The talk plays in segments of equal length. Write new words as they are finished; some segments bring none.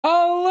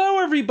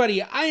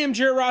everybody, I am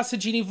Jared Ross, a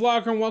Genie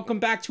Vlogger, and welcome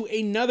back to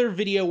another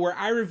video where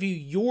I review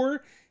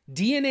your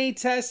DNA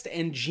test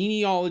and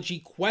genealogy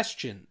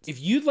questions.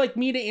 If you'd like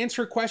me to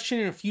answer a question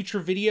in a future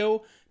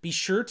video, be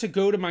sure to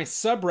go to my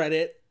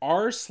subreddit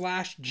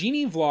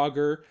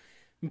r/GenieVlogger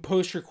and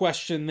post your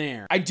question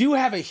there. I do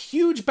have a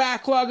huge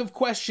backlog of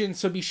questions,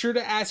 so be sure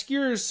to ask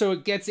yours so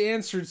it gets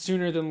answered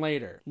sooner than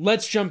later.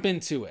 Let's jump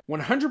into it.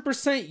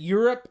 100%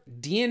 Europe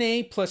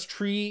DNA plus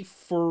tree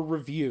for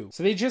review.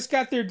 So they just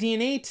got their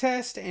DNA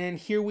test, and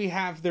here we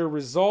have their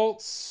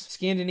results.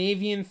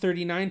 Scandinavian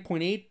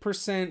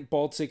 39.8%,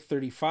 Baltic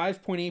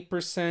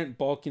 35.8%,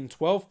 Balkan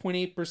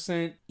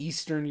 12.8%,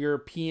 Eastern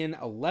European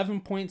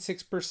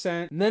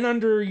 11.6%. And then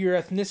under your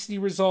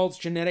ethnicity results,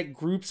 genetic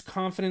groups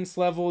confidence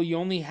level, you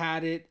only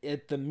had it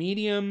at the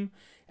medium,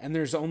 and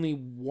there's only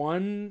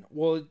one,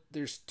 well,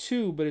 there's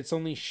two, but it's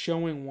only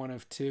showing one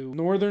of two.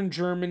 Northern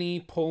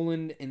Germany,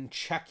 Poland, and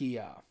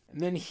Czechia. And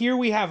then here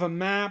we have a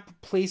map,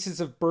 places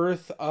of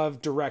birth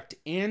of direct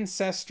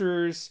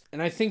ancestors.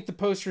 And I think the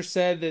poster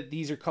said that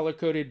these are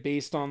color-coded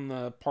based on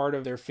the part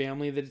of their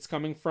family that it's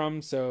coming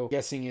from. So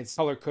guessing it's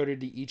color-coded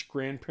to each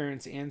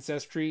grandparent's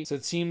ancestry. So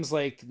it seems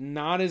like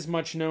not as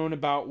much known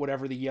about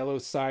whatever the yellow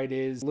side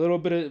is. A little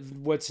bit of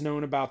what's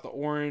known about the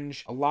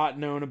orange. A lot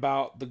known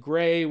about the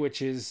gray,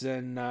 which is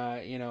in,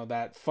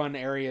 that fun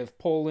area of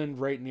Poland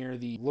right near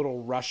the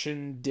little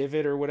Russian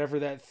divot or whatever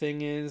that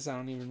thing is. I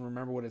don't even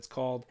remember what it's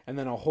called. And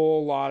then a whole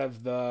lot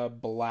of the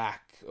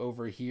black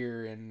over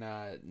here in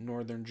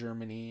northern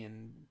Germany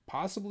and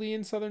possibly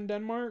in southern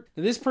Denmark.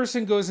 Now, this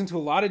person goes into a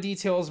lot of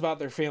details about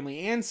their family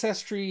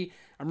ancestry.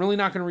 I'm really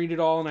not going to read it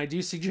all, and I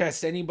do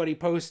suggest anybody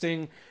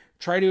posting,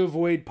 try to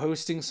avoid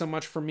posting so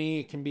much for me.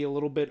 It can be a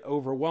little bit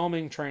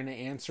overwhelming trying to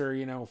answer,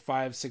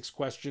 5-6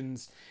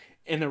 questions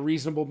in a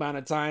reasonable amount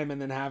of time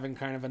and then having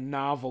kind of a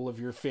novel of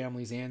your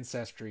family's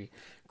ancestry.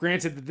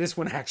 Granted that this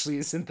one actually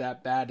isn't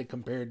that bad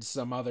compared to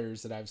some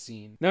others that I've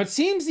seen. Now, it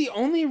seems the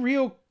only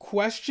real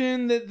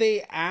question that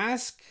they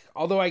ask,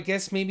 although I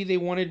guess maybe they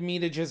wanted me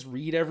to just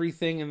read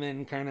everything and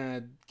then kind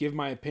of give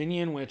my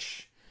opinion,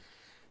 which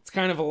it's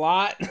kind of a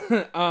lot.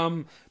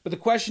 But the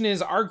question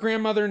is, our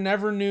grandmother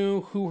never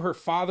knew who her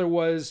father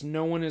was.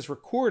 No one is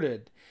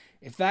recorded.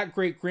 If that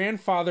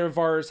great-grandfather of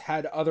ours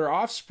had other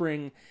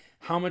offspring,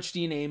 how much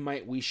DNA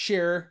might we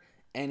share?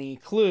 Any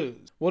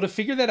clues? Well, to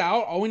figure that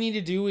out, all we need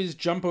to do is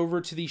jump over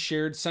to the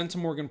shared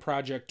Centimorgan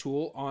project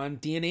tool on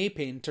DNA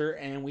Painter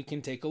and we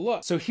can take a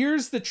look. So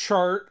here's the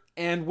chart,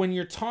 and when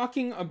you're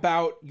talking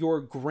about your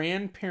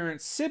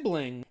grandparent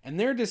sibling and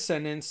their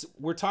descendants,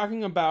 we're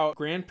talking about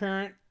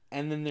grandparent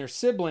and then their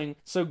sibling,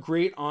 so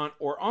great aunt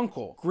or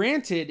uncle.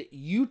 Granted,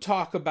 you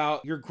talk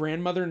about your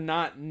grandmother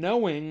not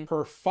knowing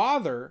her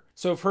father,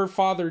 so if her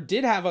father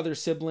did have other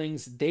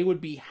siblings, they would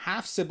be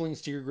half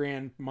siblings to your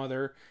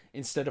grandmother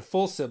instead of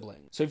full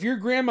siblings. So if your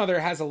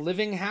grandmother has a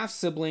living half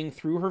sibling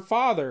through her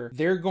father,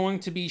 they're going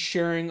to be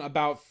sharing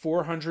about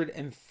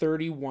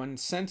 431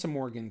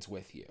 centimorgans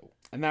with you.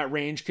 And that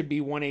range could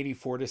be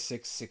 184 to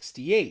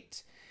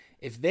 668.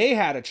 If they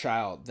had a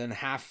child, then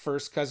half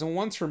first cousin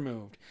once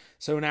removed.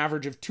 So an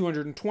average of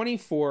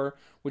 224,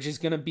 which is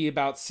going to be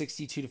about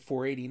 62 to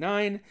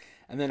 489.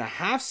 And then a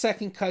half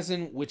second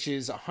cousin, which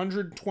is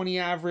 120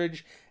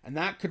 average. And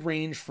that could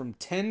range from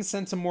 10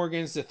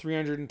 centimorgans to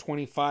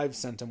 325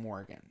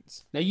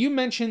 centimorgans. Now, you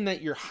mentioned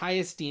that your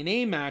highest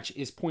DNA match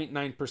is 0.9%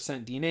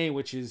 DNA,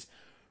 which is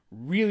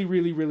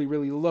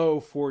really low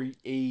for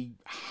a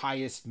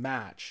highest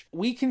match.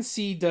 We can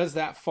see, does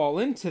that fall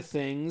into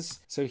things?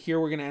 So here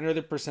we're going to enter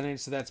the percentage,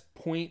 so that's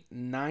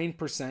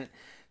 0.9%.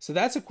 So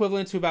that's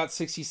equivalent to about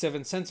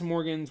 67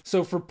 centimorgans.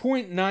 So for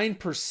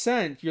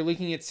 0.9%, you're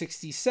looking at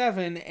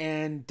 67,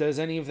 and does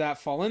any of that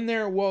fall in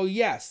there? Well,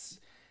 yes,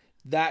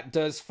 that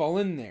does fall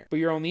in there. But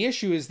your only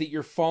issue is that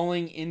you're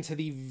falling into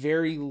the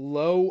very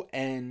low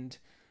end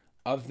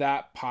of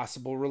that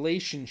possible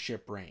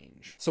relationship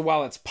range. So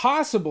while it's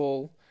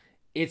possible,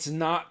 it's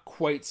not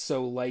quite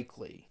so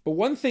likely. But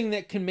one thing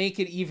that can make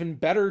it even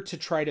better to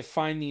try to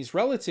find these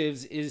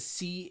relatives is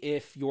see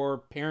if your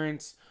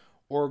parents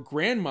or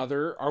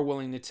grandmother are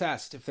willing to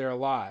test if they're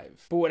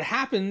alive. But what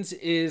happens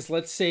is,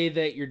 let's say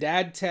that your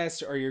dad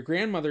tests or your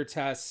grandmother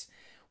tests,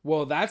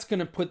 well, that's going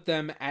to put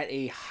them at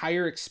a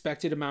higher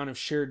expected amount of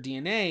shared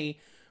DNA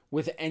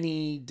with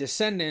any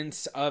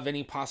descendants of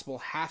any possible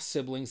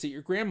half-siblings that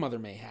your grandmother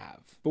may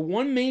have. But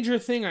one major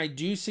thing I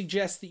do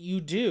suggest that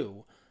you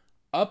do,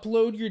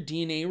 upload your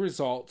DNA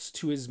results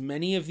to as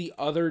many of the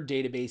other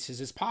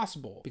databases as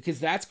possible, because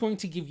that's going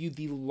to give you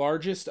the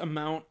largest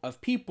amount of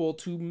people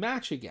to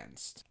match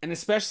against. And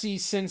especially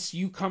since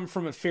you come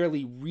from a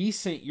fairly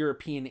recent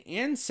European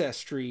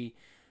ancestry,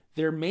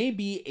 there may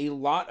be a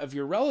lot of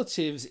your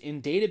relatives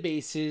in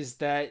databases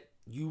that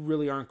you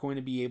really aren't going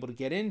to be able to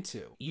get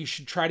into. You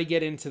should try to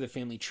get into the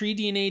Family Tree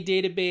DNA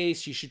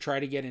database. You should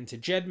try to get into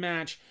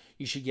GEDmatch.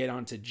 You should get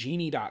onto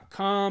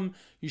Genie.com.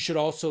 You should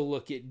also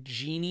look at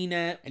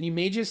GenieNet. And you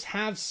may just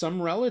have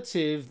some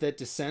relative that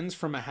descends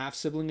from a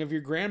half-sibling of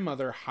your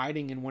grandmother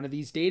hiding in one of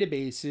these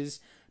databases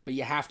but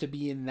you have to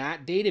be in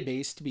that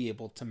database to be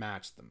able to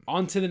match them.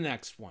 On to the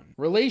next one.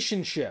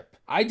 Relationship.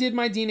 I did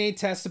my DNA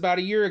test about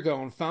a year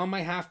ago and found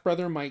my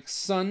half-brother Mike's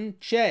son,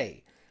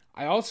 Jay.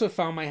 I also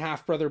found my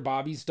half-brother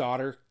Bobby's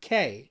daughter,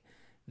 Kay.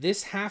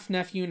 This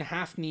half-nephew and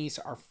half-niece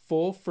are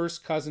full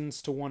first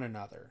cousins to one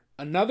another.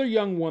 Another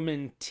young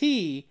woman,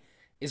 T,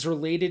 is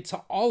related to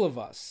all of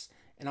us,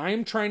 and I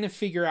am trying to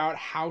figure out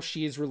how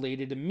she is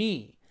related to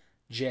me,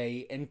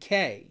 J and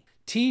K.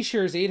 T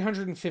shares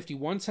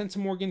 851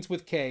 centimorgans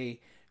with K,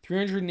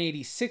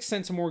 386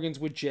 centimorgans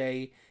with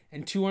J,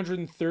 and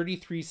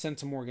 233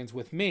 centimorgans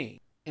with me.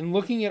 In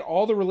looking at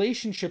all the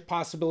relationship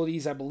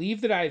possibilities, I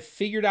believe that I have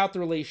figured out the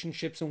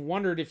relationships and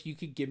wondered if you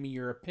could give me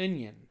your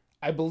opinion.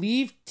 I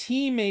believe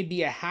T may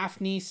be a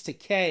half-niece to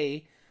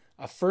K,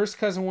 a first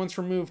cousin once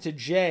removed to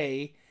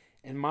J,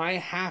 and my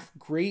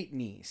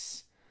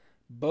half-great-niece.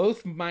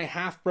 Both my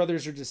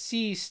half-brothers are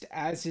deceased,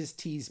 as is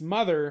T's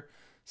mother,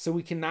 so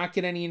we cannot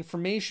get any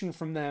information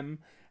from them.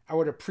 I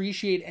would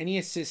appreciate any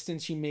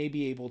assistance you may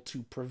be able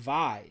to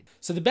provide.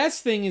 So the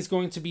best thing is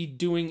going to be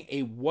doing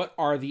a what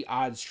are the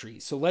odds tree.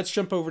 So let's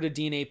jump over to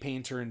DNA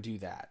Painter and do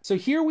that. So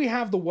here we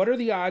have the what are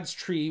the odds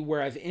tree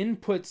where I've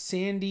input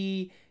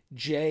Sandy,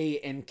 J,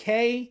 and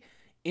K,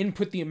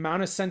 input the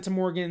amount of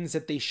centimorgans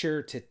that they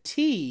share to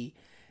T,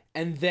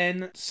 and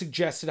then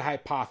suggested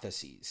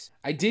hypotheses.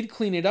 I did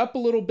clean it up a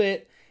little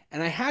bit,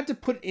 and I had to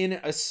put in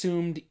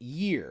assumed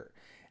year.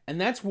 And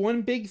that's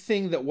one big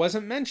thing that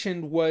wasn't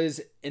mentioned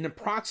was an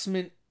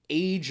approximate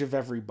age of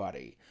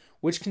everybody,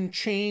 which can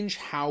change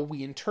how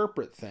we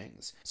interpret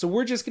things. So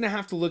we're just going to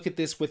have to look at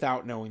this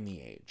without knowing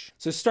the age.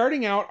 So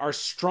starting out, our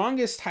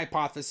strongest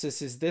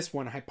hypothesis is this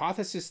one,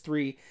 hypothesis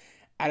 3,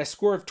 at a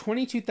score of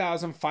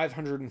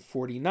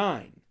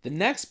 22,549. The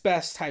next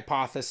best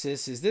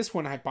hypothesis is this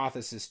one,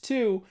 hypothesis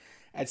 2,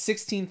 at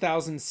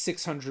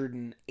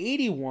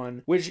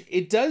 16,681, which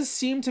it does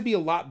seem to be a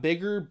lot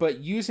bigger,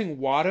 but using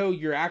Watto,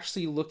 you're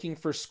actually looking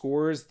for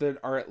scores that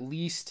are at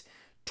least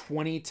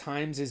 20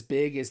 times as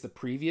big as the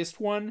previous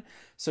one.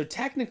 So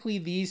technically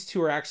these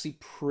two are actually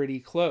pretty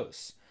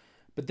close.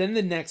 But then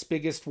the next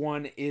biggest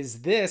one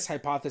is this,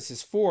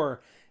 hypothesis 4,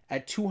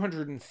 at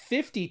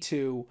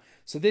 252.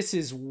 So this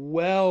is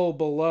well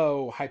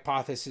below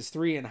hypothesis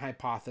 3 and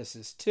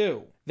hypothesis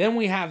 2. Then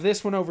we have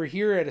this one over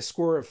here at a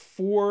score of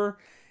 4.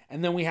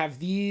 And then we have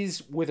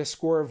these with a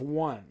score of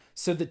 1.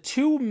 So the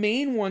two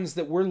main ones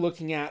that we're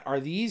looking at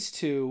are these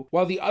two.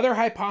 While the other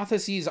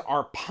hypotheses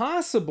are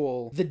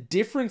possible, the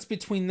difference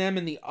between them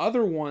and the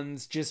other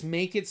ones just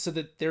make it so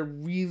that they're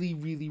really,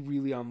 really,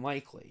 really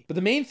unlikely. But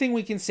the main thing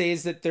we can say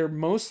is that they're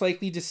most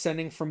likely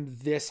descending from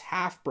this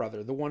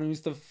half-brother, the one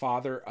who's the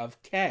father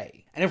of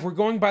K. And if we're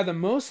going by the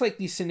most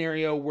likely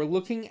scenario, we're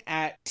looking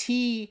at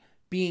T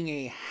being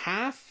a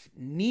half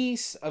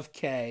niece of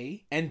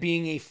K and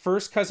being a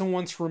first cousin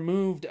once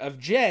removed of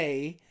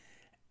J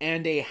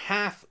and a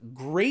half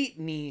great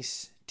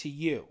niece to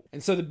you.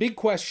 And so the big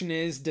question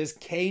is, does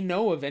K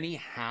know of any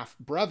half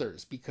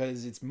brothers?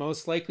 Because it's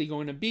most likely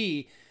going to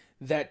be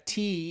that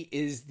T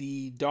is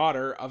the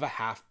daughter of a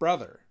half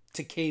brother,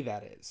 to K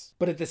that is.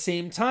 But at the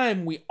same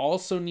time, we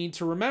also need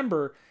to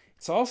remember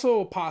it's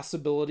also a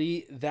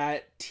possibility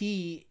that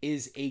T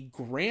is a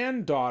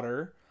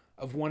granddaughter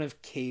of one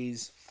of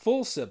K's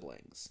full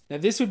siblings. Now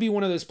this would be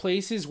one of those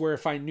places where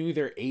if I knew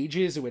their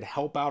ages, it would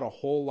help out a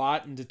whole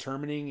lot in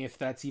determining if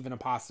that's even a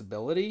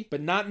possibility.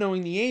 But not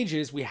knowing the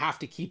ages, we have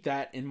to keep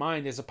that in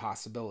mind as a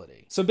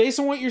possibility. So based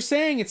on what you're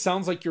saying, it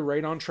sounds like you're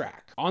right on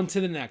track. On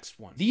to the next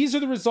one. These are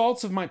the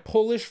results of my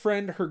Polish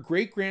friend. Her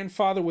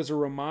great-grandfather was a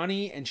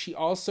Romani, and she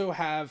also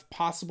have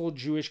possible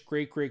Jewish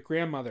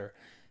great-great-grandmother.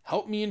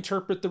 Help me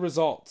interpret the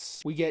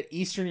results. We get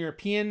Eastern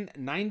European,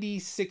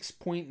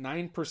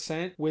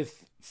 96.9%,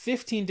 with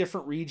 15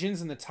 different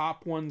regions, and the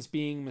top ones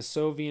being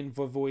Masovian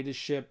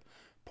Voivodeship,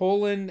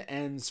 Poland,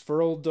 and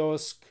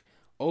Sverdlovsk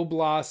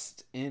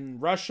Oblast in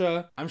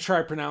Russia. I'm sure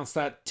I pronounced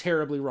that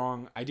terribly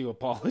wrong. I do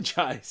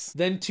apologize.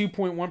 Then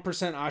 2.1%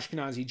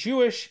 Ashkenazi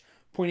Jewish,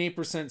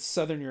 0.8%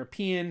 Southern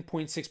European,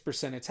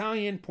 0.6%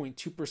 Italian,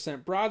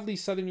 0.2% broadly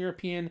Southern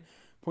European,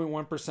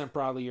 0.1%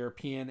 broadly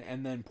European,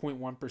 and then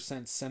 0.1%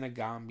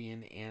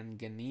 Senegambian and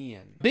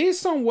Ghanaian.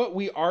 Based on what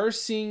we are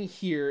seeing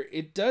here,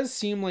 it does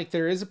seem like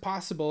there is a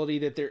possibility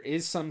that there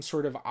is some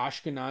sort of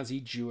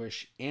Ashkenazi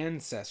Jewish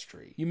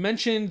ancestry. You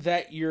mentioned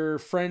that your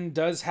friend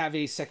does have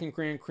a second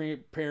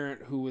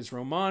grandparent who was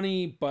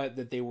Romani, but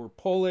that they were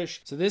Polish.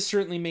 So this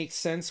certainly makes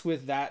sense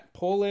with that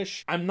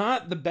Polish. I'm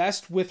not the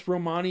best with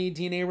Romani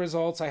DNA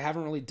results. I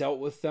haven't really dealt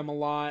with them a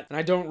lot, and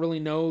I don't really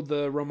know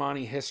the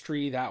Romani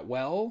history that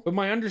well. But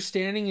my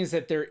understanding is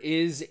that there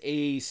is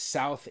a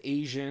South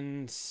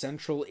Asian,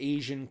 Central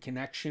Asian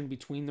connection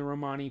between the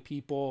Romani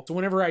people. So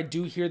whenever I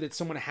do hear that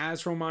someone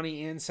has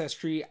Romani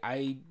ancestry,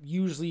 I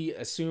usually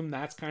assume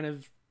that's kind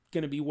of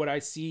going to be what I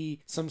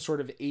see, some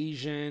sort of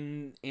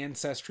Asian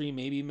ancestry,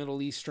 maybe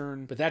Middle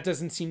Eastern, but that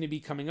doesn't seem to be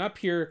coming up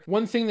here.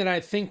 One thing that I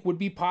think would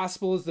be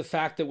possible is the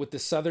fact that with the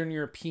Southern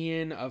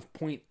European of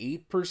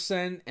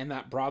 0.8% and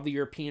that broadly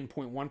European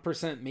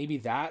 0.1%, maybe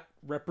that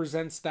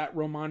represents that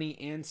Romani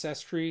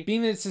ancestry.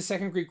 Being that it's a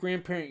second great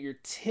grandparent, you're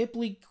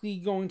typically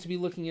going to be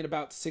looking at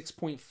about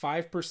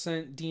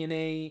 6.5%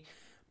 DNA.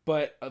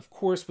 But of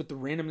course, with the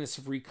randomness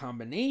of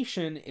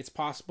recombination, it's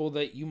possible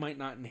that you might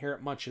not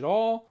inherit much at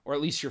all, or at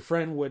least your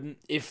friend wouldn't.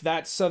 If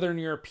that Southern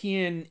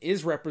European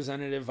is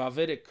representative of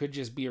it, it could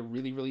just be a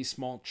really, really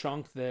small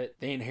chunk that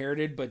they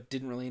inherited, but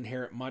didn't really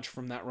inherit much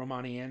from that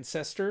Romani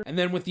ancestor. And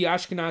then with the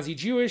Ashkenazi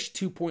Jewish,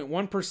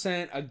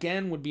 2.1%,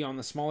 again, would be on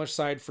the smaller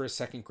side for a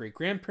second great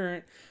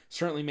grandparent.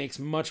 Certainly makes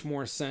much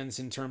more sense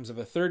in terms of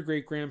a third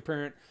great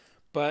grandparent.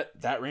 But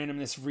that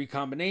randomness of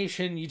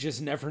recombination, you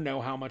just never know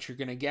how much you're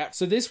going to get.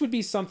 So this would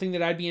be something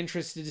that I'd be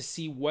interested to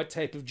see what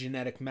type of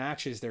genetic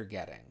matches they're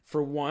getting.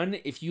 For one,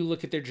 if you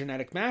look at their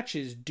genetic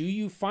matches, do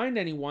you find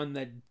anyone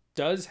that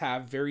does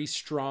have very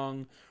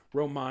strong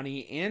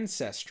Romani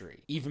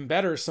ancestry? Even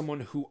better, someone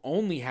who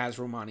only has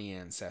Romani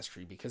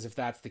ancestry, because if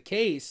that's the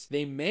case,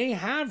 they may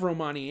have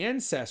Romani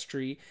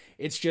ancestry.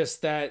 It's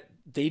just that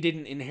they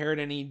didn't inherit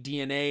any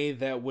DNA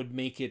that would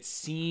make it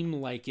seem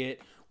like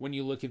it when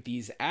you look at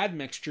these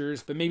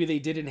admixtures, but maybe they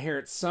did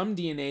inherit some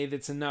DNA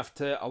that's enough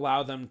to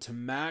allow them to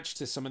match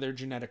to some of their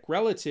genetic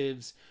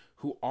relatives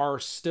who are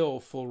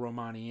still full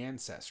Romani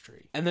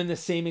ancestry. And then the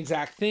same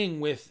exact thing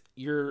with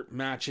your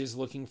matches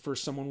looking for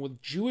someone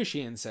with Jewish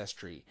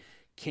ancestry.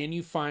 Can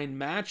you find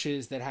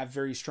matches that have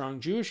very strong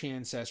Jewish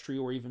ancestry,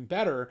 or even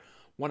better,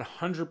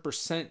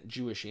 100%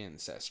 Jewish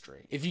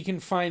ancestry? If you can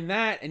find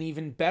that, and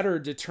even better,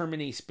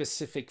 determine a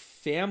specific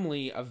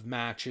family of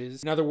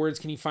matches. In other words,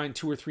 can you find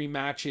 2 or 3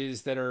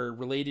 matches that are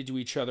related to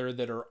each other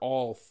that are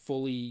all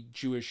fully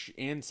Jewish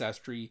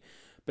ancestry,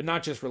 but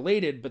not just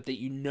related, but that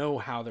you know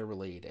how they're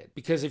related?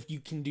 Because if you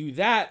can do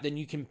that, then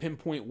you can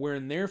pinpoint where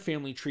in their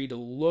family tree to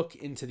look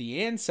into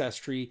the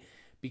ancestry,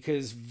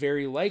 because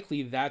very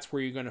likely that's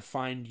where you're going to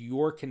find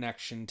your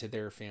connection to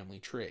their family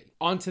tree.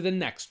 On to the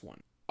next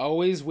one.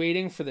 Always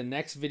waiting for the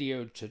next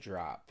video to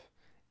drop.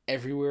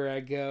 Everywhere I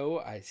go,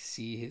 I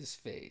see his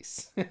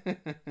face.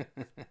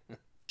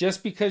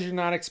 Just because you're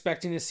not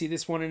expecting to see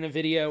this one in a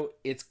video,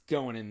 it's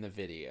going in the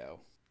video.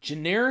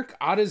 Generic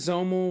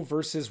autosomal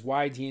versus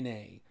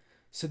Y-DNA.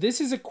 So this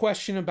is a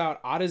question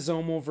about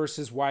autosomal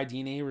versus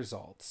Y-DNA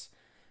results.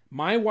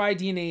 My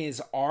Y-DNA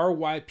is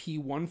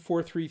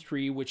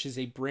RYP1433, which is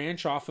a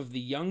branch off of the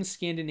young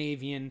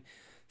Scandinavian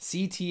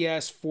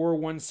CTS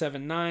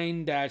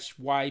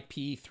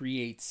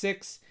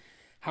 4179-YP386.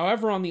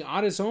 However, on the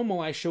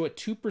autosomal, I show a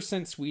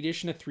 2%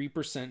 Swedish and a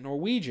 3%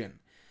 Norwegian.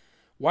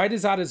 Why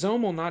does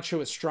autosomal not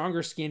show a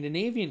stronger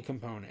Scandinavian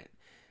component?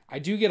 I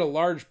do get a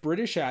large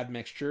British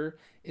admixture.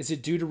 Is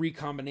it due to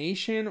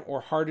recombination or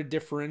hard to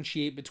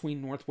differentiate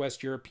between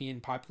Northwest European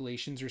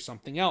populations or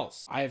something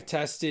else? I have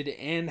tested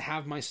and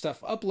have my stuff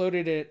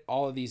uploaded at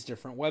all of these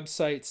different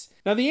websites.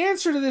 Now the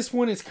answer to this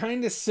one is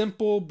kind of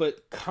simple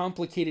but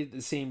complicated at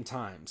the same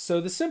time.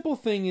 So the simple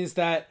thing is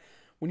that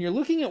when you're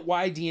looking at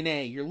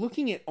Y-DNA, you're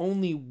looking at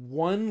only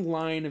one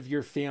line of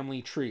your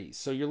family tree.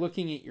 So you're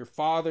looking at your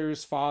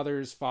father's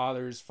father's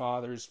father's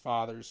father's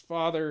father's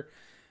father,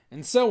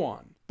 and so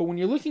on. But when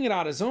you're looking at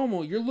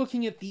autosomal, you're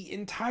looking at the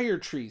entire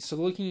tree. So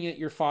looking at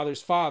your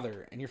father's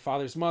father, and your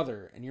father's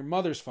mother, and your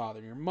mother's father,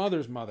 and your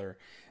mother's mother,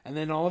 and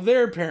then all of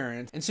their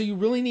parents. And so you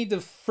really need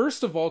to,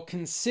 first of all,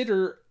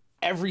 consider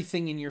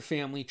everything in your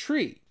family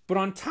tree. But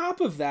on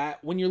top of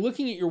that, when you're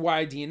looking at your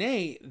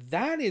Y-DNA,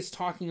 that is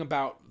talking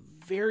about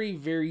very,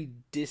 very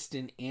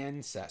distant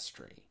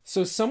ancestry.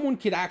 So someone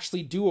could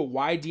actually do a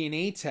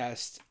Y-DNA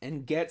test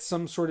and get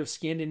some sort of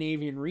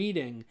Scandinavian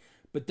reading,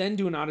 but then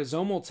do an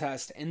autosomal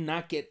test and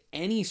not get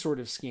any sort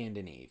of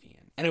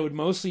Scandinavian. And it would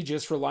mostly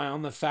just rely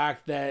on the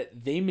fact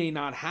that they may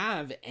not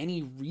have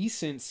any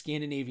recent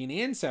Scandinavian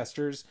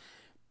ancestors,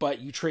 but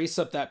you trace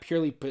up that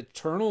purely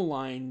paternal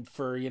line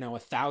for,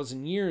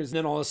 1,000 years, and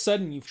then all of a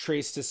sudden you've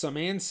traced to some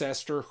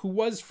ancestor who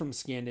was from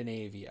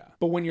Scandinavia.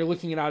 But when you're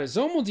looking at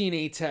autosomal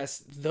DNA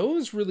tests,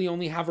 those really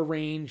only have a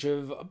range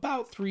of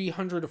about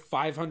 300 to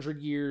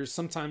 500 years.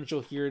 Sometimes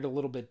you'll hear it a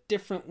little bit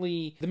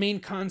differently. The main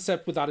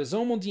concept with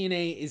autosomal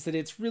DNA is that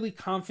it's really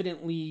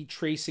confidently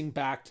tracing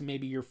back to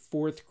maybe your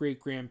 4th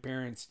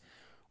great-grandparents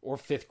or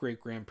 5th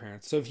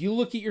great-grandparents. So if you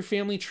look at your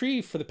family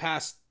tree for the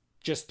past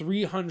just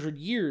 300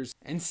 years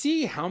and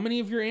see how many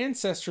of your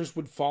ancestors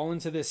would fall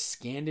into this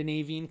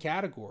Scandinavian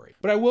category.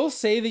 But I will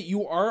say that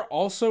you are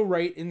also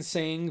right in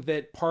saying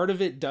that part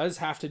of it does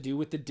have to do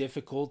with the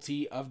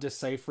difficulty of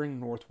deciphering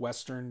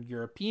Northwestern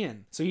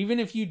European. So even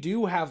if you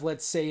do have,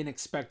 let's say, an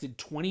expected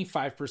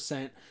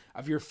 25%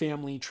 of your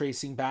family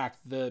tracing back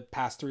the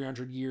past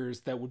 300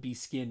 years that would be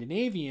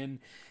Scandinavian,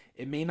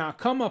 it may not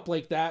come up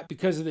like that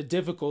because of the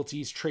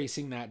difficulties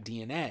tracing that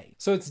DNA.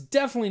 So it's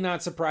definitely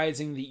not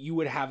surprising that you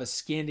would have a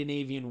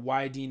Scandinavian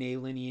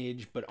Y-DNA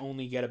lineage, but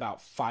only get about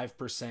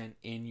 5%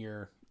 in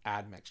your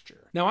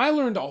admixture. Now, I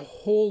learned a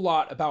whole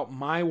lot about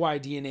my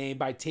Y-DNA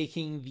by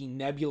taking the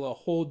Nebula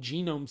whole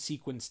genome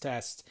sequence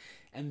test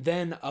and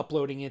then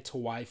uploading it to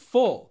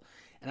Y-full.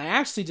 And I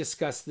actually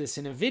discussed this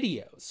in a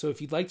video, so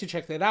if you'd like to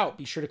check that out,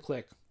 be sure to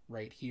click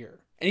right here.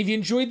 And if you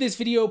enjoyed this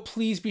video,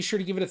 please be sure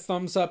to give it a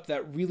thumbs up.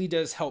 That really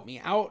does help me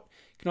out.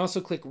 You can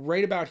also click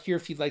right about here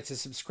if you'd like to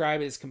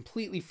subscribe. It is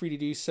completely free to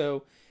do so.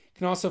 You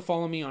can also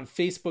follow me on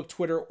Facebook,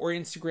 Twitter, or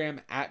Instagram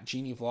at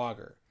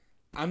GenieVlogger.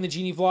 I'm the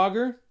Genie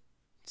Vlogger.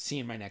 See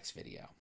you in my next video.